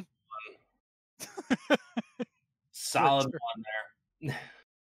old one. Your solid turn. one there.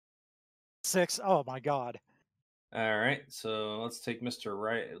 6. Oh my God. All right, so let's take Mr.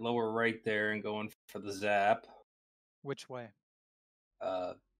 Right, lower right there, and go in for the zap. Which way?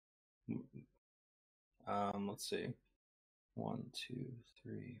 Uh, let's see. 1, 2,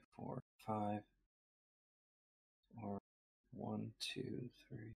 3, 4, 5. Or 1, 2,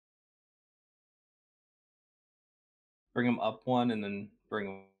 3. Bring him up one, and then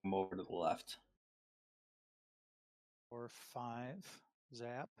bring him over to the left. 4, 5.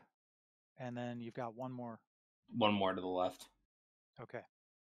 Zap. And then you've got one more. One more to the left. Okay.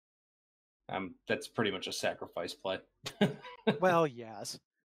 That's pretty much a sacrifice play. Well, yes.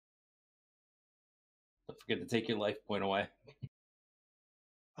 Don't forget to take your life point away.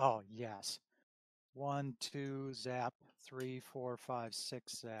 Oh, yes. 1, 2, zap. 3, 4, 5,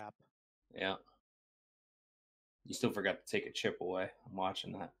 6, zap. Yeah. You still forgot to take a chip away. I'm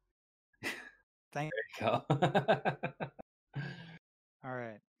watching that. Thank. There you go. All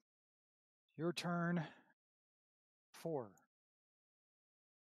right. Your turn. 4.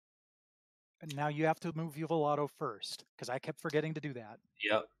 And now you have to move evil auto first because I kept forgetting to do that.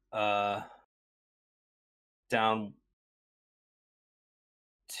 Yep. Down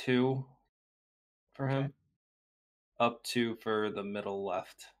 2 for Okay. him. Up 2 for the middle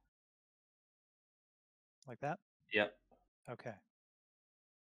left. Like that? Yep. Okay.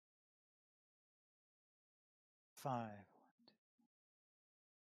 5.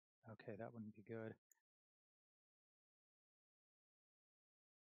 Okay, that wouldn't be good.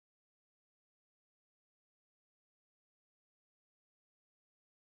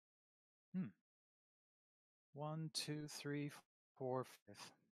 Hmm. 1, 2, 3, 4, 5.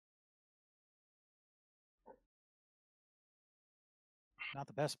 Not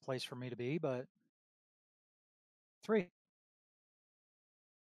the best place for me to be, but 3.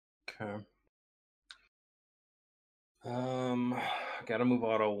 Okay. Gotta move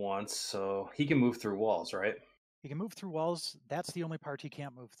auto once, so he can move through walls, right? He can move through walls. That's the only part he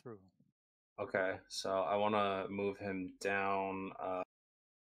can't move through. Okay, so I want to move him down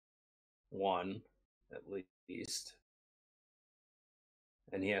 1 at least,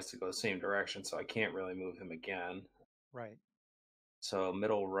 and he has to go the same direction, so I can't really move him again. Right. So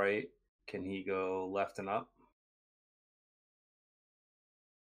middle right, can he go left and up?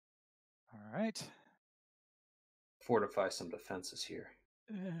 All right. Fortify some defenses here.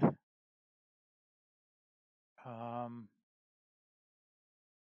 Eh. Um,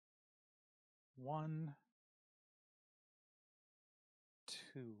 1,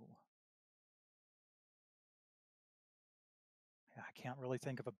 2. Yeah, I can't really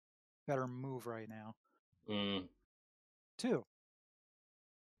think of a better move right now. Mm. 2.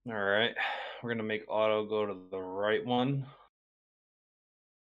 All right, we're gonna make auto go to the right one,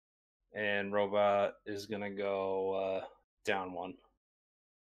 and robot is gonna go down 1.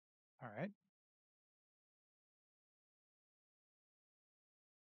 All right.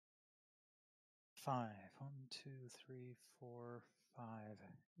 5. 1, 2, 3, 4, 5.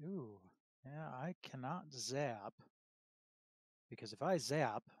 Ooh. Yeah, I cannot zap because if I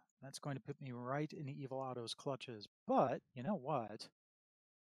zap, that's going to put me right in Evil Otto's clutches. But you know what?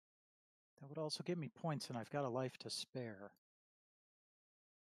 That would also give me points, and I've got a life to spare.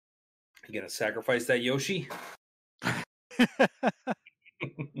 You gonna sacrifice that Yoshi?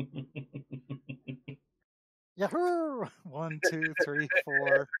 Yahoo! 1, 2, 3,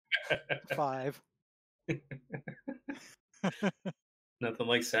 4, 5. Nothing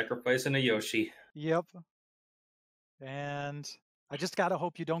like sacrificing a Yoshi. Yep. And I just gotta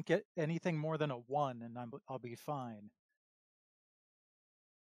hope you don't get anything more than a 1, and I'll be fine.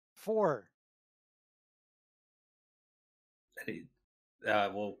 4.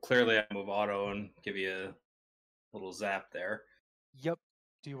 Well, clearly I move auto and give you a little zap there. Yep.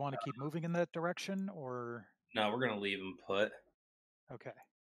 Do you want to keep moving in that direction, or No, we're gonna leave him put. okay?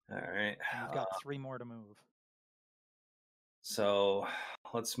 All right. And you've got 3 more to move. So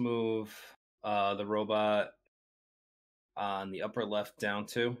let's move the robot on the upper left down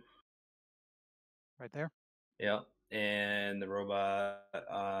 2. Right there. Yep. And the robot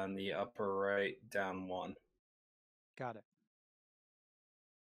on the upper right down 1. Got it.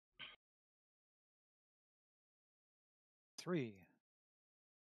 3.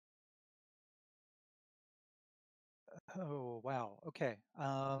 Oh, wow. Okay.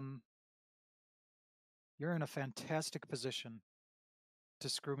 You're in a fantastic position to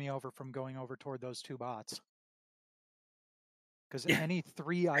screw me over from going over toward those 2 bots. Because Yeah. any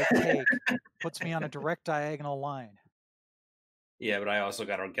 3 I take puts me on a direct diagonal line. Yeah, but I also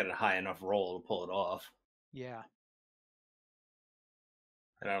got to get a high enough roll to pull it off. Yeah.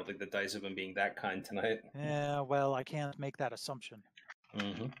 And I don't think the dice have been being that kind tonight. Yeah, well, I can't make that assumption.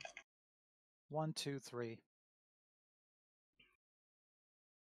 Mm-hmm. 1, 2, 3.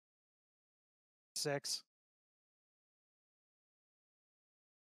 6.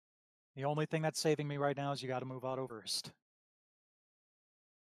 The only thing that's saving me right now is you got to move auto first.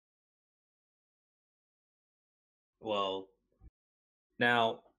 Well,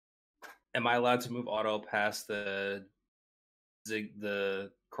 now, am I allowed to move auto past the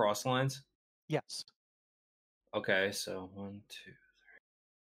cross lines? Yes. Okay, so 1, 2.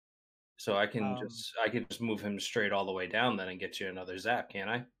 So I can just move him straight all the way down then and get you another zap, can't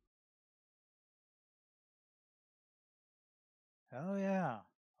I? Oh, yeah.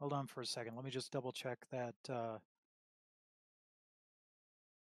 Hold on for a second. Let me just double check that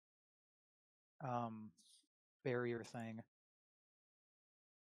barrier thing.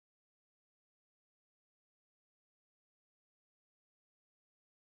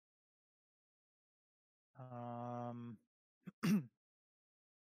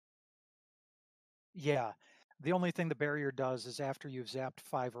 Yeah. The only thing the barrier does is after you've zapped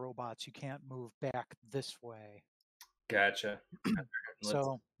 5 robots, you can't move back this way. Gotcha. Let's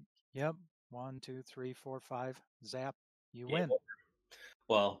So, yep. 1, 2, 3, 4, 5. Zap. You yeah. win.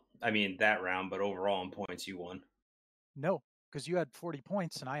 Well, I mean that round, but overall in points you won. No, because you had 40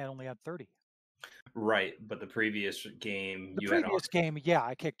 points and I only had 30. Right, but the previous game The you had previous game, yeah,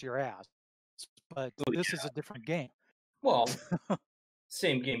 I kicked your ass. But oh, this is a different game. well,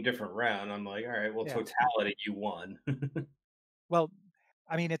 same game, different round. I'm like, all right, well, Yeah. totality, you won. Well,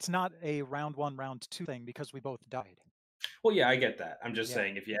 I mean, it's not a round 1, round 2 thing because we both died. Well, yeah, I get that. I'm just Yeah.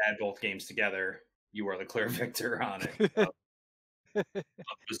 saying, if you add both games together, you are the clear victor on it.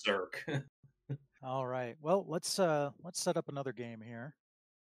 Berserk. All right. Well, let's set up another game here.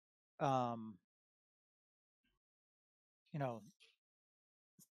 Um, you know,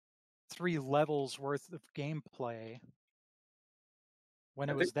 3 levels worth of gameplay when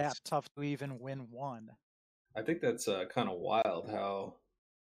I it think was that tough to even win 1. I think that's kind of wild how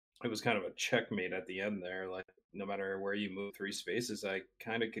it was kind of a checkmate at the end there. Like, no matter where you move 3 spaces, I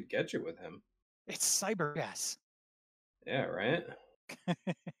kind of could get you with him. It's cyber chess. Yeah, right.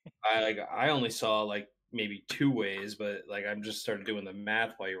 I only saw like maybe 2 ways, but like I'm just started doing the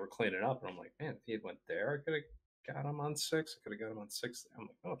math while you were cleaning up, and I'm like, man, if he had went there, I could have got him on 6. I could have got him on 6. I'm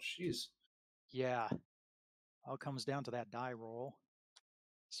like, oh, jeez. Yeah. All comes down to that die roll.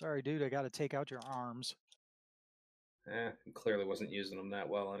 Sorry, dude, I got to take out your arms. He clearly wasn't using them that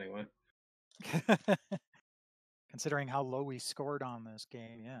well anyway. Considering how low we scored on this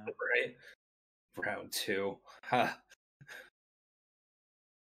game, yeah. Right. Round 2. Ha.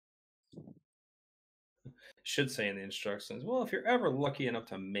 Should say in the instructions, well, if you're ever lucky enough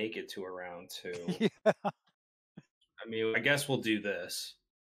to make it to a round 2, Yeah. I mean, I guess we'll do this.